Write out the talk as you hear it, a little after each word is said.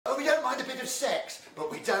bit of sex,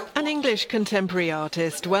 but we don't... An English contemporary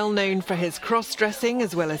artist, well known for his cross-dressing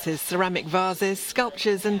as well as his ceramic vases,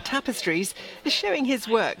 sculptures and tapestries, is showing his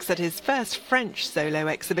works at his first French solo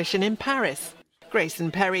exhibition in Paris.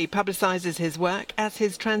 Grayson Perry publicises his work as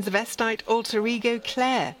his transvestite alter ego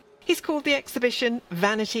Claire. He's called the exhibition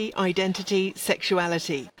Vanity, Identity,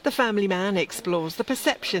 Sexuality. The family man explores the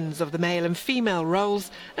perceptions of the male and female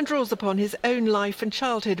roles and draws upon his own life and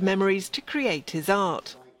childhood memories to create his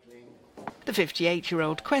art. The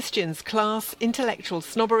 58-year-old questions class, intellectual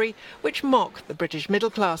snobbery, which mock the British middle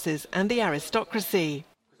classes and the aristocracy.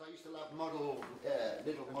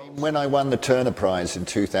 When I won the Turner Prize in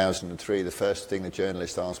 2003, the first thing the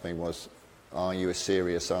journalist asked me was, are you a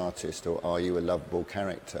serious artist or are you a lovable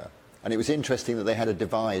character? And it was interesting that they had a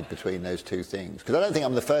divide between those two things. Because I don't think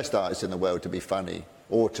I'm the first artist in the world to be funny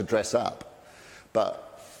or to dress up.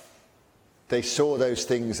 But they saw those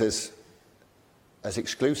things as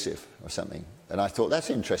exclusive or something. And I thought, that's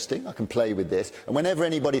interesting, I can play with this. And whenever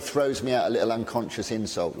anybody throws me out a little unconscious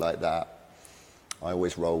insult like that, I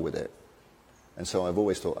always roll with it. And so I've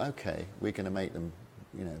always thought, OK, we're going to make them,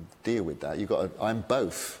 deal with that. I'm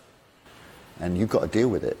both. And you've got to deal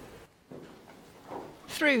with it.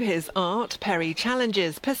 Through his art, Perry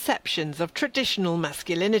challenges perceptions of traditional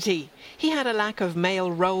masculinity. He had a lack of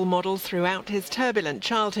male role models throughout his turbulent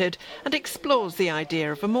childhood and explores the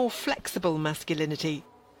idea of a more flexible masculinity.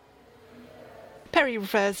 Perry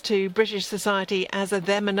refers to British society as a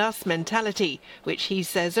them and us mentality, which he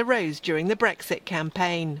says arose during the Brexit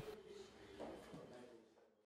campaign.